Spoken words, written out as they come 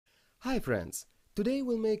Hi friends! Today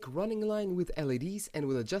we'll make running line with LEDs and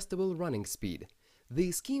with adjustable running speed.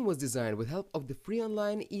 The scheme was designed with help of the free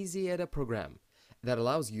online EasyEda program that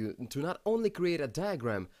allows you to not only create a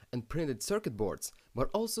diagram and printed circuit boards, but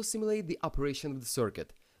also simulate the operation of the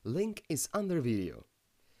circuit. Link is under video.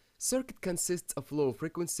 Circuit consists of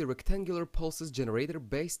low-frequency rectangular pulses generator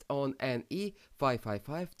based on an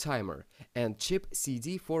E555 timer and chip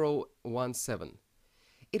CD4017.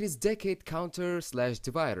 It is decade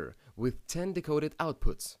counter/divider with 10 decoded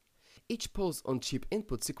outputs. Each pulse on chip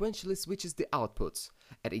input sequentially switches the outputs.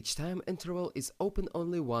 At each time interval is open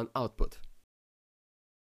only one output.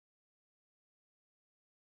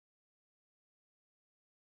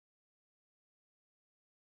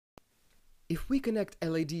 If we connect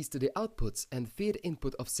LEDs to the outputs and feed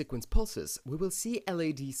input of sequence pulses, we will see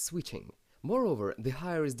LEDs switching. Moreover, the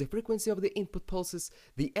higher is the frequency of the input pulses,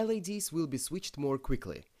 the LEDs will be switched more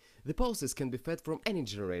quickly. The pulses can be fed from any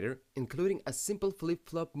generator, including a simple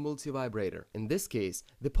flip-flop multivibrator. In this case,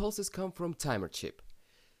 the pulses come from timer chip.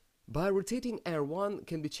 By rotating R1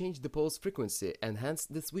 can be changed the pulse frequency and hence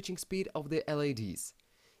the switching speed of the LEDs.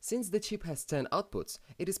 Since the chip has 10 outputs,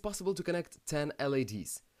 it is possible to connect 10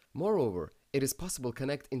 LEDs. Moreover, it is possible to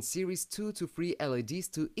connect in series 2 to 3 LEDs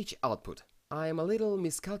to each output. I am a little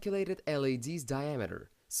miscalculated LED's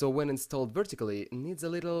diameter, so when installed vertically needs a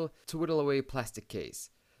little to whittle away plastic case.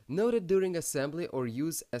 Noted during assembly or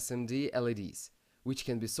use SMD LEDs, which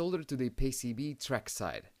can be soldered to the PCB track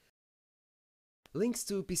side. Links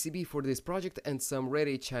to PCB for this project and some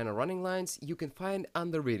ready China running lines you can find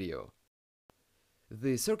under video.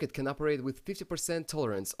 The circuit can operate with 50%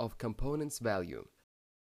 tolerance of components value.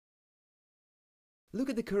 Look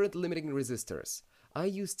at the current limiting resistors. I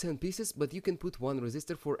use 10 pieces, but you can put one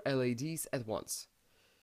resistor for LEDs at once.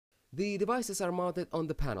 The devices are mounted on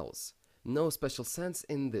the panels. No special sense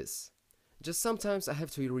in this. Just sometimes I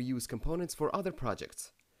have to reuse components for other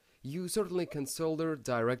projects. You certainly can solder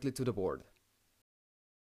directly to the board.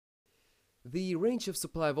 The range of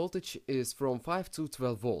supply voltage is from 5 to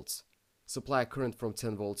 12 volts. Supply current from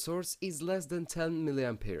 10 volt source is less than 10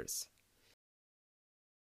 milliamperes.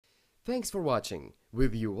 Thanks for watching.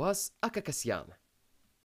 With you was Akakasyan.